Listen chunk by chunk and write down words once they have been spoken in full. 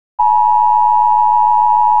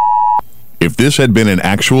If this had been an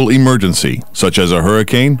actual emergency, such as a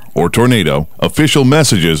hurricane or tornado, official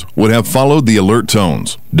messages would have followed the alert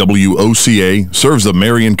tones. WOCA serves the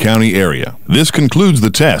Marion County area. This concludes the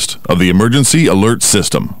test of the emergency alert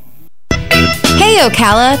system. Hey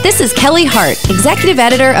Ocala, this is Kelly Hart, Executive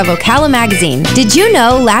Editor of Ocala Magazine. Did you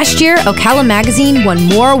know last year Ocala Magazine won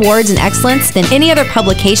more awards in excellence than any other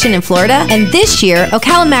publication in Florida? And this year,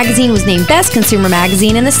 Ocala Magazine was named Best Consumer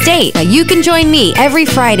Magazine in the state. Now you can join me every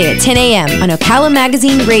Friday at 10 a.m. on Ocala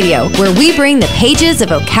Magazine Radio, where we bring the pages of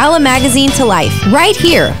Ocala Magazine to life, right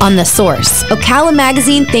here on The Source. Ocala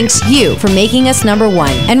Magazine thanks you for making us #1.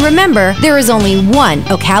 And remember, there is only one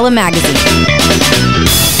Ocala Magazine.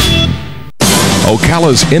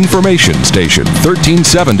 Ocala's information station,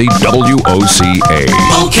 1370 WOCA.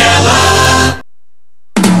 Ocala!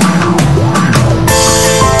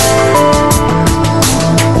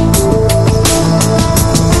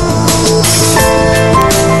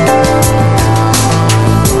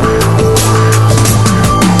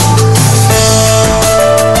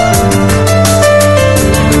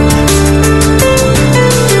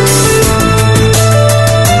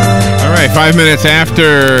 All right, 5 minutes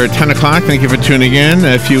after 10 o'clock. Thank you for tuning in.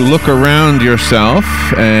 If you look around yourself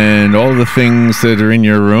and all the things that are in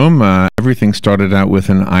your room, everything started out with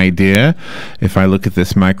an idea. If I look at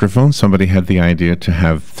this microphone, somebody had the idea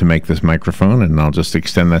to make this microphone, and I'll just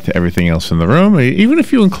extend that to everything else in the room. Even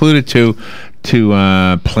if you include it to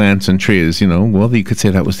plants and trees, well, you could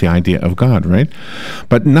say that was the idea of God, right?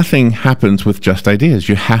 But nothing happens with just ideas.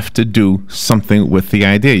 You have to do something with the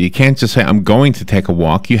idea. You can't just say, I'm going to take a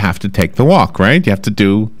walk. You have to take the walk, right? You have to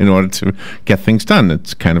do in order to get things done.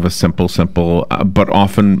 It's kind of a simple, but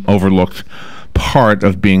often overlooked part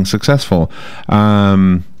of being successful.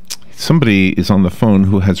 Somebody is on the phone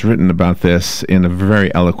who has written about this in a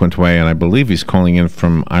very eloquent way, and I believe he's calling in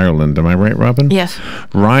from Ireland. Am I right, Robin? Yes.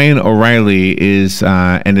 Ryan O'Reilly is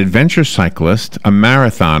an adventure cyclist, a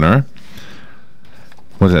marathoner.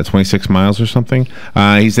 What is that, 26 miles or something?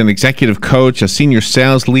 He's an executive coach, a senior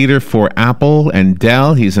sales leader for Apple and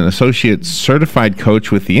Dell. He's an associate certified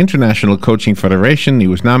coach with the International Coaching Federation. He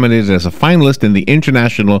was nominated as a finalist in the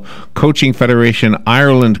International Coaching Federation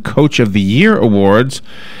Ireland Coach of the Year Awards.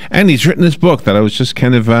 And he's written this book that I was just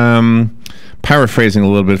kind of paraphrasing a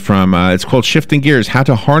little bit from. It's called Shifting Gears, How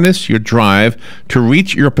to Harness Your Drive to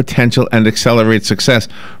Reach Your Potential and Accelerate Success.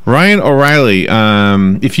 Ryan O'Reilly,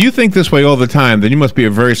 if you think this way all the time, then you must be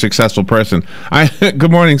a very successful person.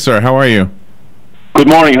 Good morning, sir. How are you? Good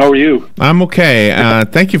morning. How are you? I'm okay.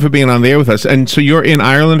 Thank you for being on the air with us. And so you're in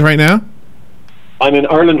Ireland right now? I'm in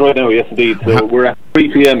Ireland right now, yes, indeed. So we're at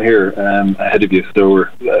 3 p.m. here ahead of you, so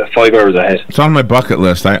we're 5 hours ahead. It's on my bucket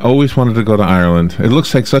list. I always wanted to go to Ireland. It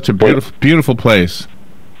looks like such a beautiful place.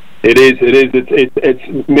 It is.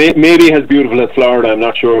 It's maybe as beautiful as Florida, I'm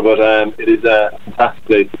not sure, but it is a fantastic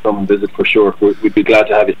place to come and visit for sure. We'd be glad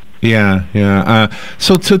to have you. Yeah.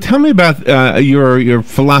 So tell me about your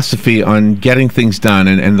philosophy on getting things done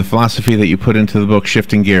and the philosophy that you put into the book,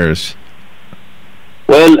 Shifting Gears.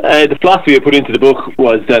 Well, the philosophy I put into the book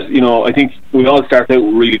was that, I think we all start out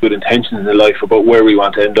with really good intentions in life about where we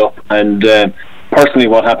want to end up. And personally,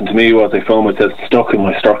 what happened to me was I found myself stuck in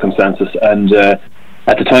my circumstances. And at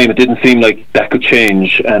the time, it didn't seem like that could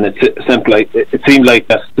change. And it seemed like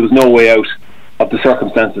that there was no way out of the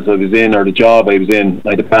circumstances I was in or the job I was in. I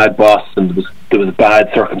had a bad boss, and there was a bad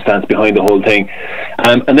circumstance behind the whole thing.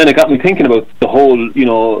 And then it got me thinking about the whole,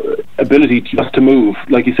 ability just to move,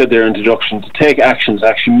 like you said there in the introduction, to take actions,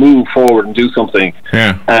 actually move forward and do something.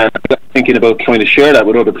 Yeah. And I got thinking about trying to share that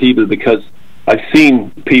with other people, because I've seen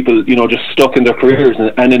people, just stuck in their careers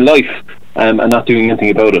and in life and not doing anything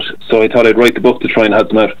about it. So I thought I'd write the book to try and help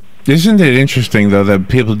them out. Isn't it interesting, though, that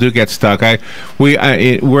people do get stuck?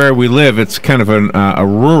 Where we live, it's kind of a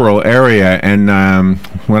rural area, and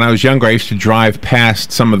when I was younger, I used to drive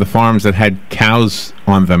past some of the farms that had cows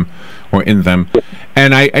on them or in them,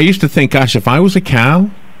 and I used to think, gosh, if I was a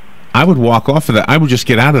cow, I would walk off of that. I would just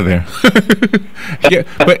get out of there. Yeah,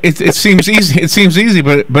 but it seems easy. It seems easy,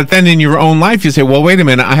 but then in your own life, you say, well, wait a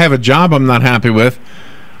minute, I have a job I'm not happy with.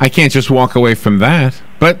 I can't just walk away from that.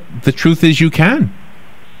 But the truth is, you can.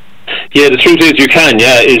 Yeah, the truth is you can,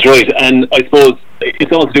 is right. And I suppose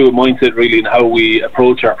it's all to do with mindset, really, and how we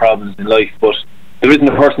approach our problems in life. But there isn't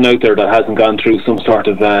a person out there that hasn't gone through some sort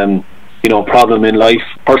of, problem in life,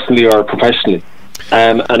 personally or professionally.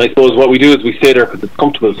 And I suppose what we do is we stay there because it's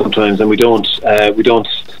comfortable sometimes, and we don't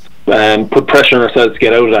put pressure on ourselves to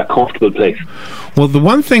get out of that comfortable place. Well, the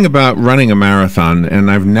one thing about running a marathon, and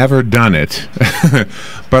I've never done it,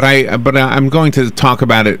 but I'm going to talk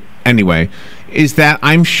about it anyway, is that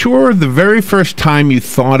I'm sure the very first time you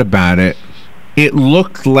thought about it, it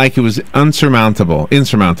looked like it was insurmountable,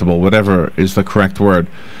 whatever is the correct word.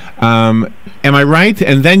 Am I right?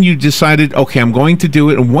 And then you decided, okay, I'm going to do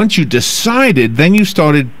it. And once you decided, then you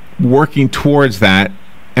started working towards that.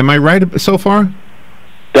 Am I right so far?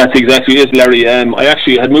 That's exactly it, Larry. I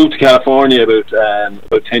actually had moved to California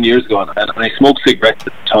about 10 years ago, and I smoked cigarettes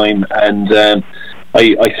at the time. And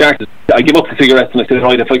I gave up the cigarettes, and I said,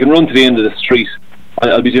 right, if I can run to the end of the street,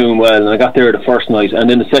 I'll be doing well. And I got there the first night, and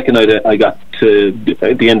then the second night I got to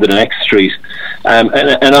the end of the next street, and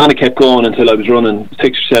on it kept going until I was running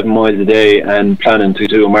 6 or 7 miles a day and planning to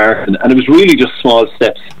do a marathon. And it was really just small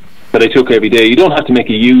steps that I took every day. You don't have to make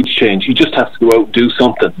a huge change. You just have to go out and do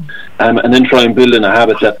something, and then try and build in a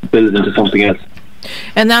habit that builds into something else.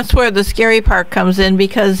 And that's where the scary part comes in,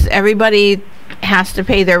 because everybody has to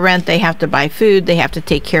pay their rent, they have to buy food, they have to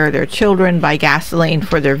take care of their children, buy gasoline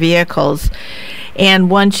for their vehicles. And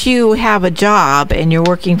once you have a job and you're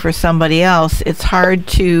working for somebody else, it's hard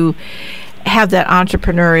to have that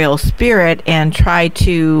entrepreneurial spirit and try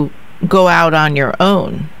to go out on your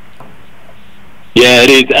own. Yeah, it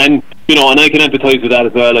is. And, you know, and I can empathise with that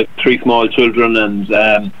as well. I have 3 small children,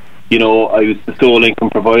 and, you know, I was the sole income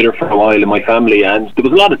provider for a while in my family, and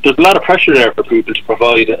there's a lot of pressure there for people to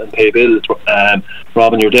provide and pay bills.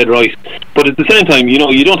 Robin, you're dead right. But at the same time, you know,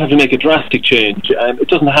 you don't have to make a drastic change. It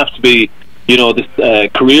doesn't have to be, you know, this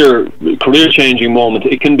career changing moment.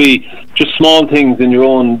 It can be just small things in your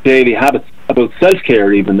own daily habits about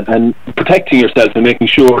self-care even, and protecting yourself and making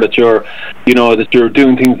sure that you're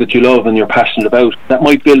doing things that you love and you're passionate about. That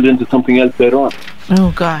might build into something else later on.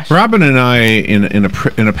 Oh gosh. Robin and I, in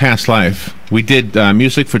a past life, we did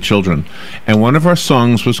music for children, and one of our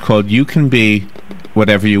songs was called "You Can Be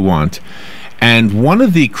Whatever You Want." And one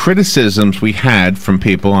of the criticisms we had from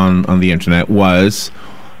people on the internet was,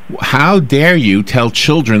 how dare you tell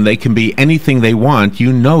children they can be anything they want?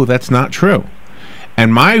 You know that's not true.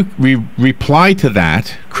 And my reply to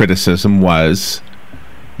that criticism was,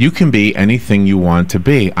 you can be anything you want to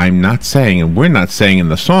be. I'm not saying, and we're not saying in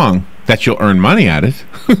the song, that you'll earn money at it.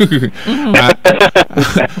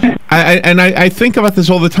 I think about this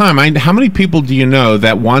all the time. How many people do you know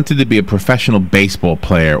that wanted to be a professional baseball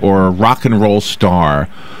player or a rock and roll star,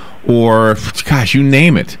 or, gosh, you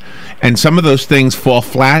name it? And some of those things fall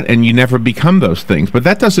flat and you never become those things. But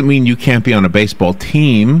that doesn't mean you can't be on a baseball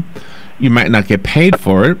team. You might not get paid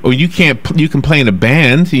for it, or you can play in a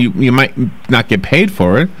band. You might not get paid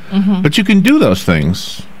for it, but you can do those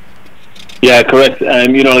things. Yeah, correct.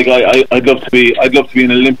 You know, like I'd love to be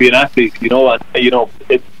an Olympian athlete. You know,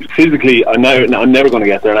 and physically, I'm never going to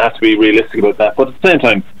get there, and I have to be realistic about that. But at the same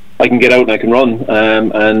time, I can get out and I can run,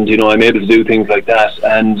 and you know, I'm able to do things like that.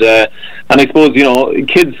 And I suppose, you know,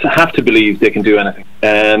 kids have to believe they can do anything.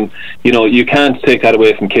 You know, you can't take that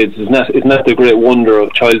away from kids. Isn't that the great wonder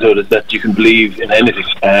of childhood, is that you can believe in anything,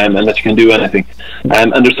 and that you can do anything.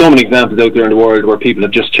 And there's so many examples out there in the world where people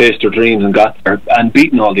have just chased their dreams and got there and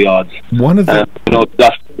beaten all the odds. One of the you know,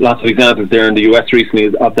 lots of examples there in the US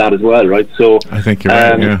recently of that as well, right? So I think you're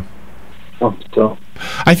right. Yeah.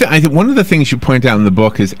 I think one of the things you point out in the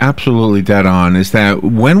book is absolutely dead on, is that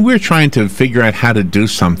when we're trying to figure out how to do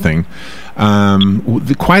something,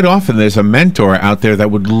 quite often there's a mentor out there that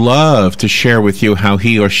would love to share with you how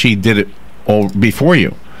he or she did it all before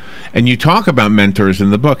you. And you talk about mentors in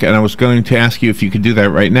the book, and I was going to ask you if you could do that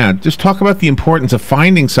right now. Just talk about the importance of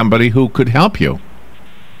finding somebody who could help you.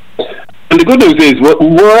 And the good news is,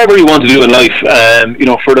 wherever you want to do in life, you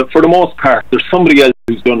know, for the most part, there's somebody else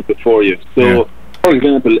who's done it before you. So, yeah. For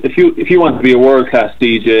example, if you want to be a world-class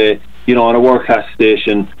DJ, you know, on a world-class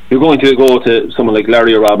station, you're going to go to someone like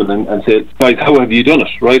Larry or Robin and say, guys, how have you done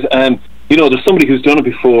it, right? You know, there's somebody who's done it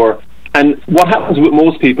before. And what happens with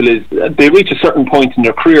most people is they reach a certain point in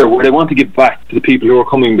their career where they want to give back to the people who are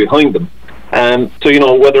coming behind them. So, you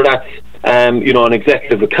know, whether that's, you know, an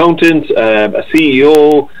executive accountant, a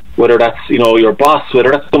CEO, whether that's, you know, your boss,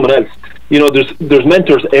 whether that's someone else, you know, there's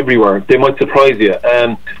mentors everywhere. They might surprise you.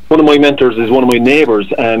 One of my mentors is one of my neighbours.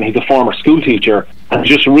 He's a former school teacher, and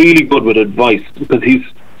just really good with advice, because he's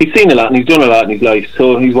seen a lot and he's done a lot in his life.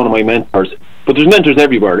 So he's one of my mentors. But there's mentors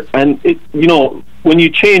everywhere, and you know, when you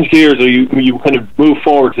change gears or you kind of move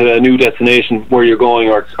forward to a new destination where you're going,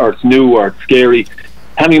 or it's new or it's scary,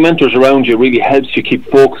 having mentors around you really helps you keep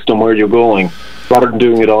focused on where you're going, rather than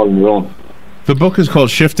doing it all on your own. The book is called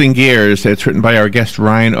Shifting Gears. It's written by our guest,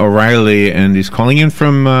 Ryan O'Reilly, and he's calling in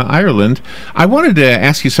from Ireland. I wanted to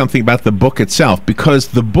ask you something about the book itself, because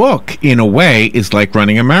the book, in a way, is like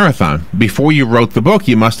running a marathon. Before you wrote the book,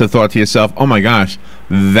 you must have thought to yourself, oh my gosh,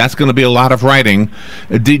 that's going to be a lot of writing.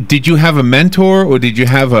 Did you have a mentor, or did you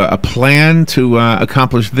have a plan to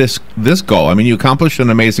accomplish this goal? I mean, you accomplished an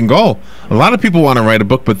amazing goal. A lot of people want to write a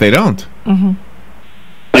book, but they don't. Mm-hmm.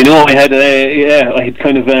 I know. I had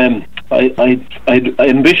kind of I had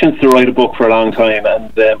ambitions to write a book for a long time,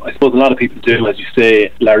 and I suppose a lot of people do, as you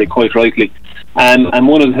say, Larry, quite rightly. And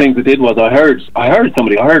one of the things I did was I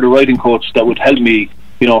hired a writing coach that would help me,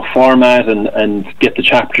 format and get the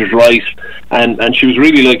chapters right. And she was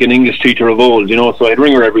really like an English teacher of old, So I'd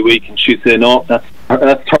ring her every week, and she'd say, "No, that's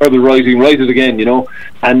terrible writing. Write it again,"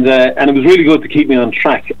 And it was really good to keep me on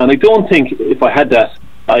track. And I don't think if I had that,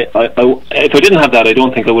 if I didn't have that, I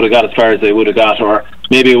don't think I would have got as far as I would have got, or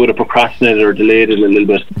maybe I would have procrastinated or delayed it a little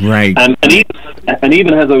bit. Right. And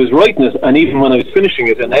even as I was writing it, and even when I was finishing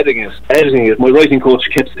it and editing it, my writing coach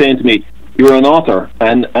kept saying to me, "You're an author,"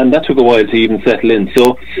 and that took a while to even settle in.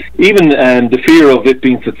 So even the fear of it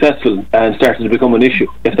being successful started to become an issue,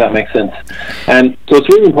 if that makes sense. And so it's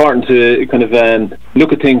really important to kind of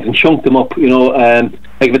look at things and chunk them up.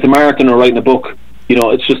 Like if it's a marathon or writing a book,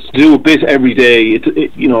 it's just to do a bit every day.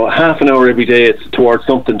 Half an hour every day. It's towards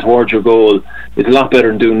something, towards your goal. It's a lot better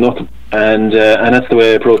than doing nothing. And that's the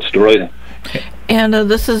way I approach the writing. And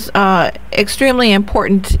this is extremely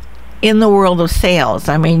important in the world of sales.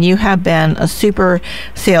 I mean, you have been a super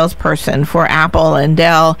salesperson for Apple and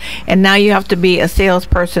Dell, and now you have to be a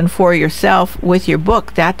salesperson for yourself with your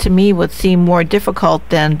book. That to me would seem more difficult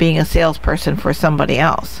than being a salesperson for somebody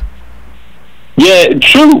else. Yeah,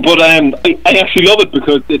 true, but I actually love it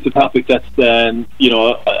because it's a topic that's I'm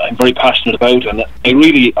very passionate about, and I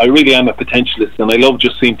really am a potentialist, and I love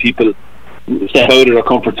just seeing people step out of their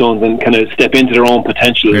comfort zones and kind of step into their own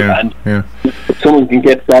potential. And if someone can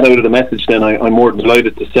get that out of the message, then I'm more than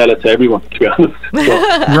delighted to sell it to everyone, to be honest.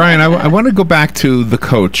 So. Ryan, I want to go back to the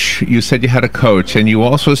coach. You said you had a coach, and you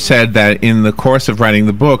also said that in the course of writing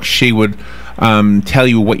the book, she would tell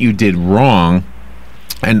you what you did wrong.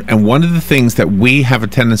 And one of the things that we have a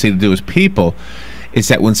tendency to do as people is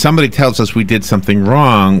that when somebody tells us we did something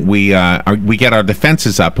wrong, we get our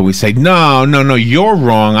defenses up and we say, no, you're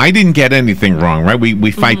wrong. I didn't get anything wrong, right?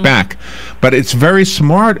 We fight back. But it's very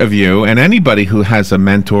smart of you and anybody who has a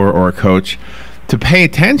mentor or a coach to pay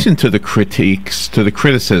attention to the critiques, to the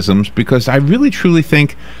criticisms, because I really truly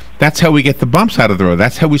think that's how we get the bumps out of the road.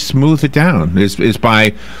 That's how we smooth it down, is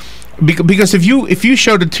by... Because if you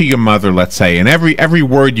showed it to your mother, let's say, and every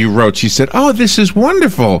word you wrote, she said, "Oh, this is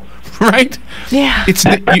wonderful," right? Yeah.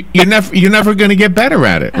 You're never going to get better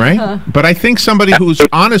at it, right? But I think somebody who's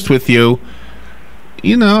honest with you,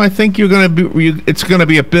 I think you're going to be. It's going to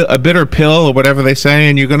be a bitter pill or whatever they say,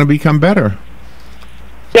 and you're going to become better.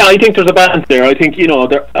 Yeah, I think there's a balance there. I think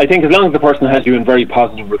I think as long as the person has you in very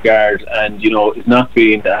positive regard and is not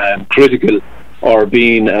being critical or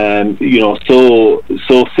being so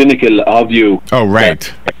cynical of you. Oh,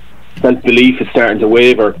 right. Self-belief is starting to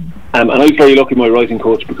waver. And I was very lucky with my writing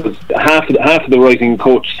coach, because half of the writing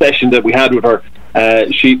coach session that we had with her,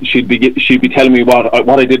 she'd be telling me what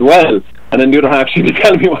I did well, and then the other half she'd be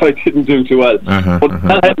telling me what I didn't do too well. But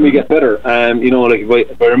that helped me get better. Like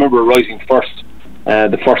if I remember writing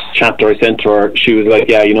the first chapter I sent to her, she was like,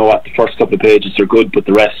 "Yeah, you know what? The first couple of pages are good, but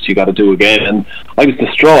the rest you got to do again." And I was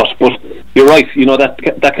distraught. But you're right.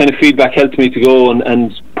 That kind of feedback helped me to go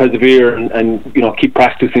and persevere and keep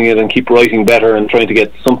practicing it and keep writing better and trying to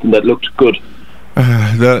get something that looked good.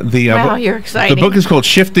 Wow, you're exciting. The book is called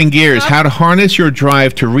Shifting Gears, How to Harness Your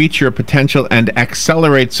Drive to Reach Your Potential and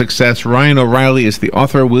Accelerate Success. Ryan O'Reilly is the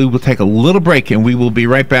author. We will take a little break, and we will be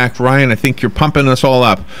right back. Ryan, I think you're pumping us all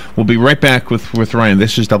up. We'll be right back with Ryan.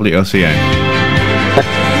 This is WOCA.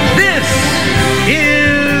 This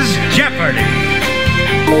is Jeopardy!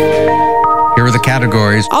 Here are the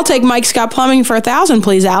categories. I'll take Mike Scott Plumbing for 1,000,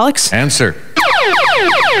 please, Alex. Answer.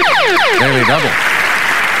 Daily double.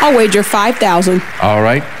 I'll wager 5,000. All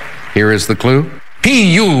right. Here is the clue.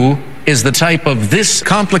 PU is the type of this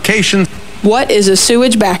complication. What is a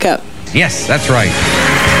sewage backup? Yes, that's right.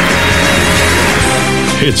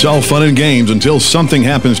 It's all fun and games until something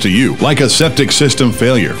happens to you, like a septic system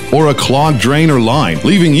failure or a clogged drain or line,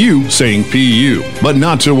 leaving you saying PU. But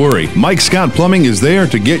not to worry, Mike Scott Plumbing is there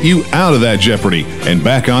to get you out of that jeopardy and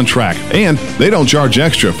back on track. And they don't charge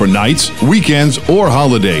extra for nights, weekends, or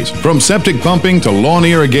holidays. From septic pumping to lawn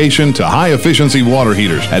irrigation to high-efficiency water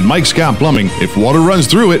heaters, at Mike Scott Plumbing, if water runs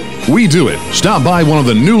through it, we do it. Stop by one of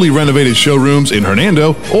the newly renovated showrooms in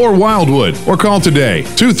Hernando or Wildwood, or call today,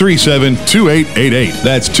 237-2888.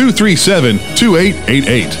 That's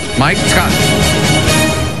 237-2888. Mike Scott.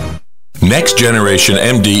 Next Generation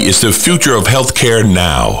MD is the future of healthcare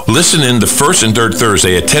now. Listen in the first and third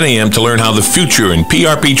Thursday at 10 a.m. to learn how the future in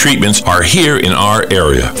PRP treatments are here in our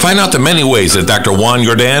area. Find out the many ways that Dr. Juan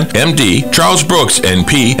Jordan, MD, Charles Brooks,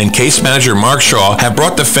 NP, and case manager Mark Shaw have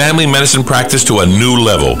brought the family medicine practice to a new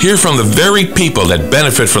level. Hear from the very people that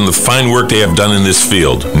benefit from the fine work they have done in this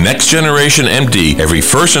field. Next Generation MD, every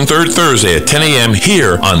first and third Thursday at 10 a.m.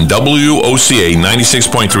 here on WOCA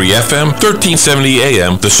 96.3 FM, 1370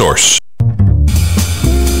 AM, The Source.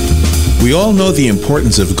 We all know the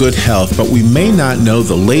importance of good health, but we may not know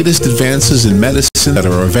the latest advances in medicine that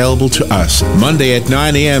are available to us. Monday at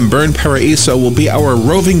 9 a.m., Bern Paraiso will be our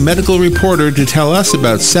roving medical reporter to tell us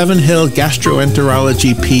about Seven Hill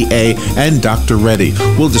Gastroenterology PA and Dr. Reddy.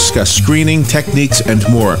 We'll discuss screening, techniques, and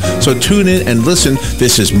more. So tune in and listen.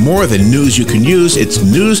 This is more than news you can use. It's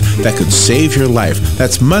news that could save your life.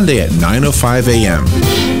 That's Monday at 9:05 a.m.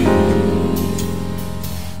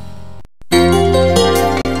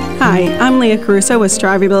 Hi, I'm Leah Caruso with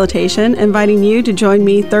Strive Rehabilitation, inviting you to join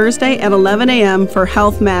me Thursday at 11 a.m. for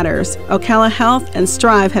Health Matters. Ocala Health and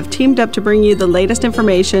Strive have teamed up to bring you the latest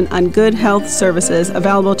information on good health services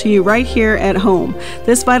available to you right here at home.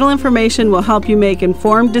 This vital information will help you make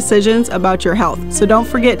informed decisions about your health. So don't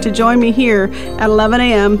forget to join me here at 11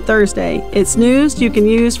 a.m. Thursday. It's news you can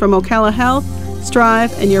use from Ocala Health,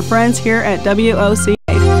 Strive, and your friends here at WOCA.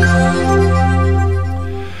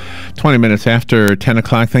 20 minutes after 10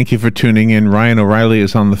 o'clock. Thank you for tuning in. Ryan O'Reilly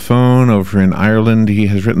is on the phone over in Ireland. He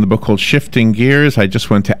has written the book called Shifting Gears. I just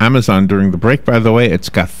went to Amazon during the break, by the way. It's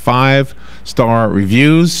got 5-star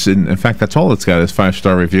reviews. In fact, that's all it's got is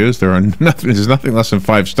 5-star reviews. There's nothing less than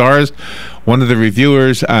 5 stars. One of the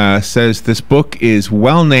reviewers says this book is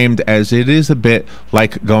well named, as it is a bit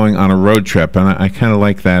like going on a road trip, and I kind of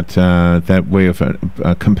like that way of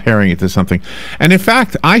comparing it to something. And in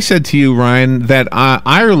fact, I said to you, Ryan, that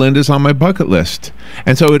Ireland is on my bucket list,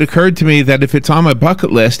 and so it occurred to me that if it's on my bucket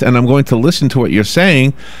list and I'm going to listen to what you're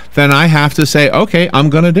saying, then I have to say, okay, I'm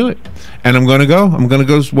going to do it, and I'm going to go. I'm going to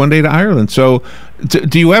go one day to Ireland. So,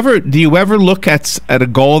 do you ever look at a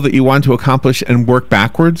goal that you want to accomplish and work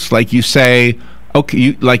backwards? Like you say, okay,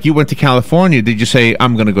 you went to California. Did you say,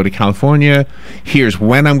 I'm going to go to California? Here's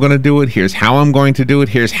when I'm going to do it. Here's how I'm going to do it.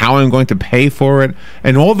 Here's how I'm going to pay for it.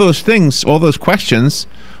 And all those things, all those questions,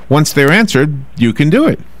 once they're answered, you can do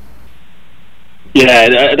it.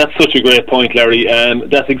 Yeah, that's such a great point, Larry.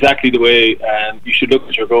 That's exactly the way you should look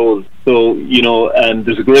at your goals. So,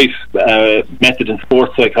 there's a great method in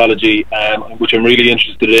sports psychology, which I'm really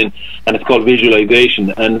interested in, and it's called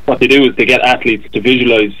visualization. And what they do is they get athletes to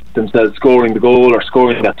visualize themselves scoring the goal or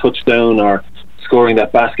scoring that touchdown or scoring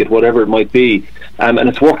that basket, whatever it might be. And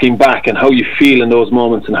it's working back and how you feel in those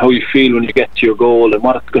moments and how you feel when you get to your goal and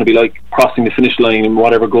what it's going to be like crossing the finish line in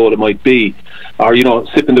whatever goal it might be. Or,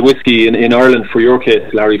 sipping the whiskey in Ireland, for your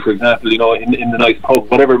case, Larry, for example, in the nice pub,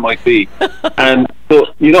 whatever it might be. And so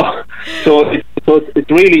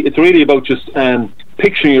it's really about just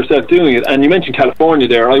picturing yourself doing it. And you mentioned California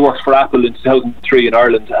there. I worked for Apple in 2003 in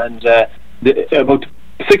Ireland, and about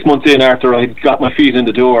 6 months in, after I got my feet in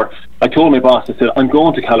the door, I told my boss, I said, I'm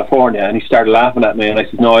going to California. And he started laughing at me, and I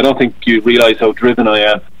said, no, I don't think you realise how driven I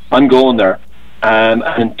am. I'm going there.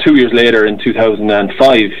 And 2 years later, in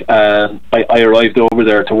 2005, I arrived over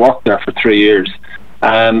there to work there for 3 years.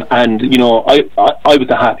 I was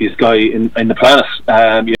the happiest guy in the planet.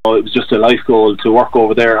 It was just a life goal to work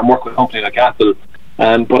over there and work with a company like Apple.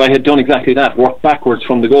 But I had done exactly that, work backwards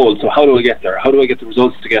from the goal. So how do I get there? How do I get the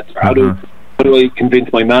results to get there? How do I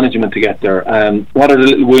convince my management to get there? What are the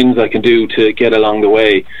little wins I can do to get along the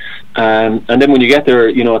way? And then when you get there,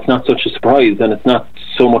 it's not such a surprise, and it's not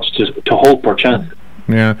so much to hope or chance.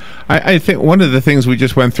 Yeah, I think one of the things we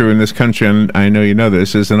just went through in this country, and I know you know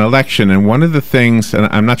this, is an election. And one of the things, and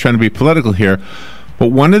I'm not trying to be political here,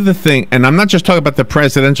 but one of the things, and I'm not just talking about the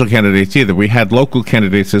presidential candidates either, we had local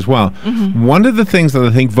candidates as well. Mm-hmm. One of the things that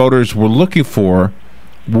I think voters were looking for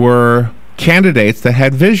were candidates that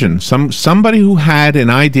had vision, somebody who had an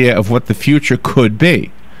idea of what the future could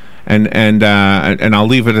be. And I'll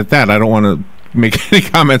leave it at that. I don't want to make any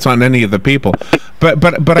comments on any of the people,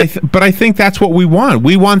 but I think that's what we want.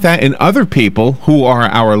 We want that in other people who are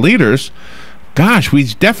our leaders. Gosh, we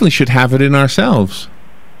definitely should have it in ourselves.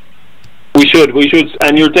 We should,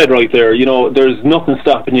 and you're dead right there. You know, there's nothing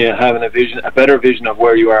stopping you having a better vision of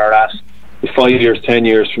where you are at 5 years, 10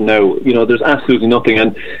 years from now. You know, there's absolutely nothing.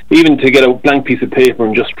 And even to get a blank piece of paper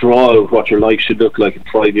and just draw out what your life should look like in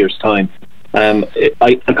 5 years' time.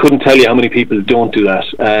 I couldn't tell you how many people don't do that.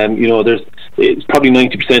 You know, it's probably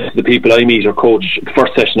 90% of the people I meet or coach. The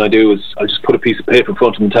first session I do is I'll just put a piece of paper in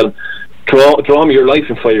front of them and tell them, draw me your life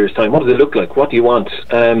in 5 years' time. What does it look like? What do you want?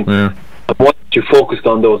 What you're focused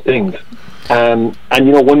on those things. And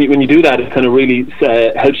you know, when you do that, it kind of really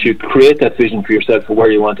helps you create that vision for yourself for where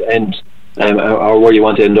you want to end. Or where you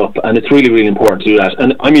want to end up, and it's really, really important to do that.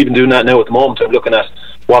 And I'm even doing that now at the moment. I'm looking at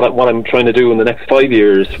what I'm trying to do in the next 5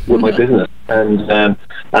 years with my business, and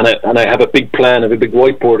I have a big plan. I have a big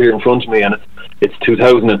whiteboard here in front of me, and it's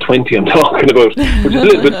 2020 I'm talking about, which is a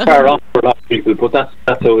little bit far off for a lot of people, but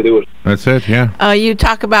that's how we do it. That's it, yeah. You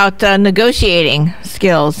talk about negotiating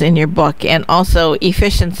skills in your book, and also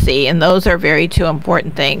efficiency, and those are two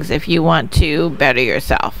important things if you want to better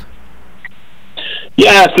yourself.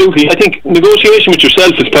 Yeah, absolutely. I think negotiation with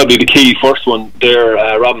yourself is probably the key first one there,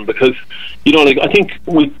 Robin, because, you know, like, I think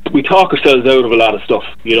we talk ourselves out of a lot of stuff,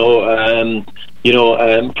 you know.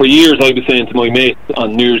 For years I was saying to my mates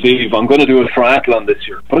on New Year's Eve, I'm going to do a triathlon this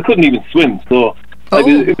year, but I couldn't even swim, so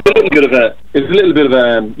it was a little bit of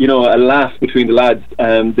a you know, a laugh between the lads.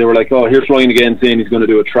 They were like, "Oh, here's Ryan again saying he's going to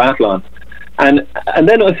do a triathlon." And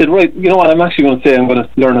then I said, right, you know what, I'm actually going to say I'm going to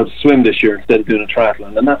learn how to swim this year instead of doing a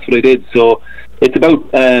triathlon, and that's what I did. So it's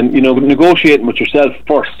about you know, negotiating with yourself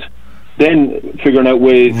first, then figuring out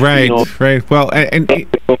ways. Right, you know, right. Well, and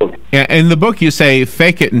in the book you say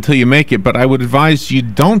fake it until you make it, but I would advise you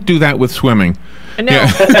don't do that with swimming. No. Yeah.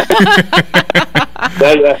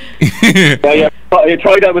 I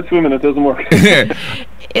tried that with swimming, it doesn't work.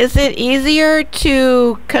 Is it easier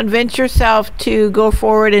to convince yourself to go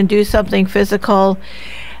forward and do something physical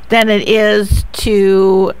than it is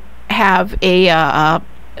to have a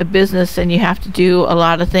business and you have to do a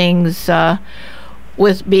lot of things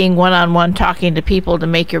with being one-on-one talking to people to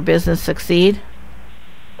make your business succeed?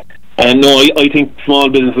 No, I think small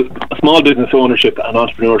business ownership and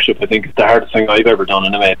entrepreneurship, I think, is the hardest thing I've ever done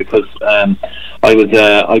anyway, because I was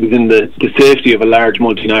in the safety of a large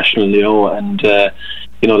multinational, you know, and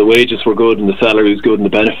you know, the wages were good and the salary was good and the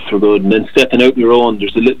benefits were good, and then stepping out on your own,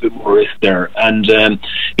 there's a little bit more risk there. And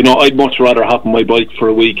you know, I'd much rather hop on my bike for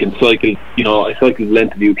a week and cycle. You know, I cycled the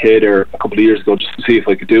length of the UK there a couple of years ago just to see if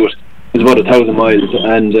I could do it. It was about 1,000 miles,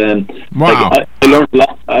 and wow. like, I learned a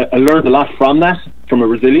lot. I learned a lot from that, from a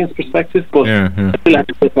resilience perspective. But I still had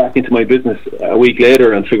to get back into my business a week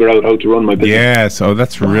later and figure out how to run my business. Yes, oh,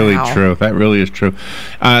 that's really true. That really is true.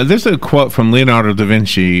 There's a quote from Leonardo da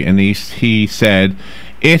Vinci, and he said,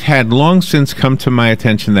 "It had long since come to my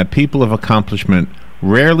attention that people of accomplishment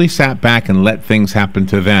rarely sat back and let things happen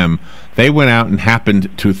to them. They went out and happened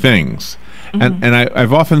to things." Mm-hmm. And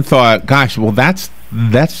I've often thought, gosh, well, that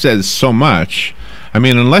says so much. I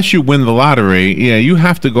mean, unless you win the lottery, yeah, you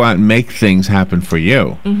have to go out and make things happen for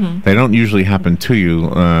you. Mm-hmm. They don't usually happen to you.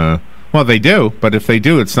 Well, they do, but if they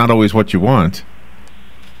do, it's not always what you want.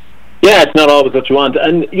 Yeah, it's not always what you want,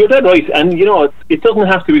 and you're dead right. And you know, it doesn't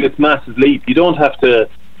have to be this massive leap. You don't have to,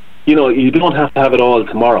 you know, you don't have to have it all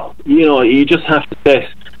tomorrow. You know, you just have to set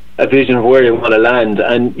a vision of where you want to land.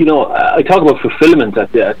 And you know, I talk about fulfillment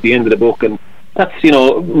at the end of the book, and that's, you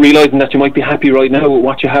know, realizing that you might be happy right now with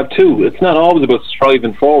what you have too. It's not always about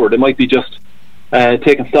striving forward. It might be just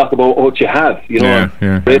taking stock about what you have. You know,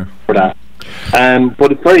 for that.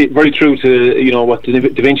 But it's very, very true to, you know, what Da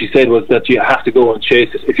Vinci said was that you have to go and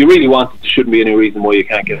chase it. If you really want it, there shouldn't be any reason why you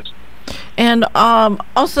can't get it. And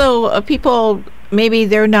also, people, maybe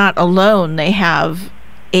they're not alone. They have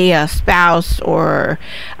a spouse or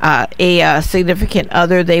a significant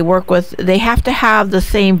other they work with. They have to have the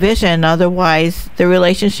same vision, otherwise the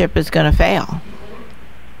relationship is going to fail.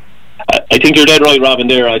 I think you're dead right, Robin,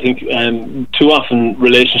 there. I think too often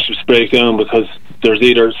relationships break down because there's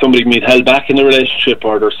either somebody being held back in the relationship,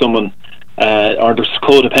 or there's someone or there's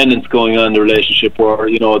codependence going on in the relationship where,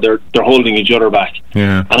 you know, they're holding each other back.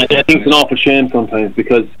 Yeah. And I think it's an awful shame sometimes,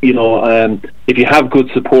 because, you know, if you have good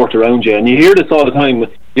support around you, and you hear this all the time.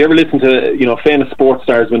 You ever listen to, you know, famous sports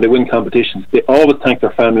stars when they win competitions? They always thank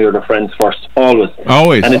their family or their friends first. Always.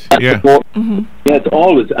 And it's support, yeah, it's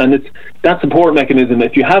always, and it's that support mechanism.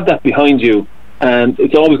 If you have that behind you,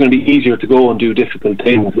 it's always going to be easier to go and do difficult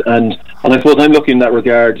things. And I suppose I'm lucky in that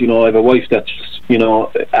regard. You know, I have a wife that's just, you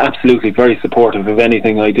know, absolutely very supportive of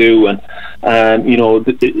anything I do, and you know,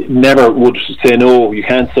 never would say no, you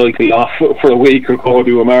can't cycle off for a week or go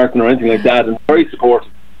do a marathon or anything like that, and very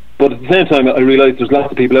supportive. But at the same time, I realise there's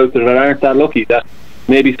lots of people out there that aren't that lucky, that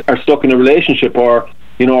maybe are stuck in a relationship, or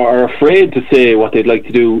you know, are afraid to say what they'd like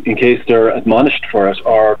to do in case they're admonished for it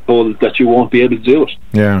or told that you won't be able to do it.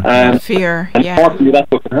 Yeah. Fear. And unfortunately,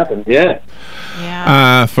 that's what can happen.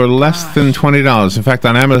 Yeah. For less than $20. In fact,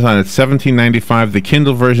 on Amazon, it's $17.95. The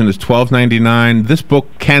Kindle version is $12.99. This book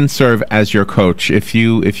can serve as your coach if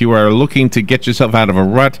you are looking to get yourself out of a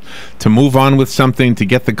rut, to move on with something, to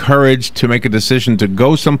get the courage to make a decision to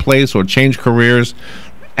go someplace or change careers.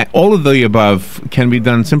 All of the above can be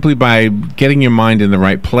done simply by getting your mind in the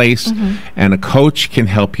right place, and a coach can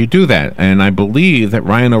help you do that. And I believe that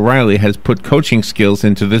Ryan O'Reilly has put coaching skills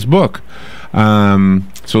into this book.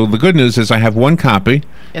 So the good news is I have one copy.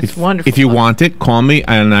 It's wonderful. If you want it, call me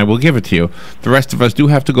and I will give it to you. The rest of us do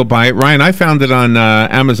have to go buy it. Ryan, I found it on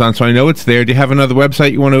Amazon, so I know it's there. Do you have another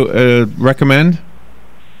website you want to recommend?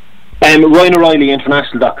 Ryan O'Reilly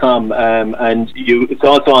International.com, and it's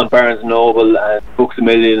also on Barnes & Noble and Books A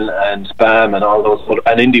Million and Spam and all those,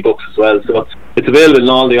 and indie books as well. So it's available in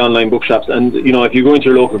all the online bookshops. And you know, if you go into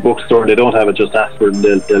your local bookstore and they don't have it, just ask for it,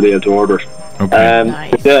 they'll be able to order it. Okay.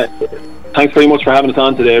 Nice. Yeah, thanks very much for having us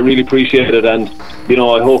on today. I really appreciate it, and you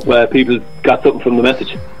know, I hope people got something from the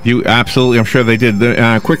message. You absolutely, I'm sure they did.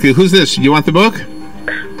 Quickly, who's this? You want the book?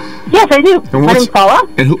 Yes, I do. My name's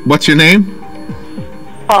Paula. And what's your name?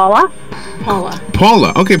 Paula.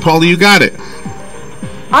 Paula. Okay, Paula, you got it.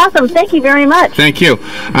 Awesome. Thank you very much. Thank you.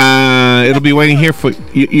 It'll be waiting here for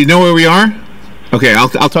you. You know where we are? Okay, I'll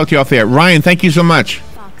talk to you off the air. Ryan, thank you so much.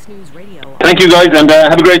 Thank you, guys, and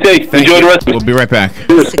have a great day. Enjoy the rest of it. We'll be right back.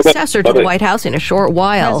 Successor to the White House in a short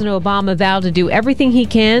while. President Obama vowed to do everything he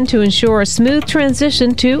can to ensure a smooth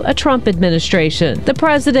transition to a Trump administration. The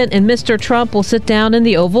president and Mr. Trump will sit down in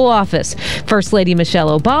the Oval Office. First Lady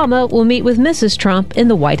Michelle Obama will meet with Mrs. Trump in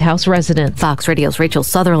the White House residence. Fox Radio's Rachel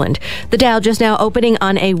Sutherland. The Dow just now opening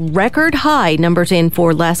on a record high. Numbers in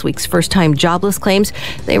for last week's first-time jobless claims.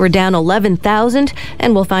 They were down 11,000,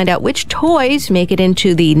 and we'll find out which toys make it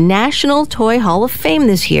into the National Toy Hall of Fame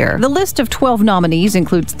this year. The list of 12 nominees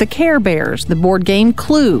includes the Care Bears, the board game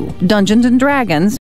Clue, Dungeons & Dragons,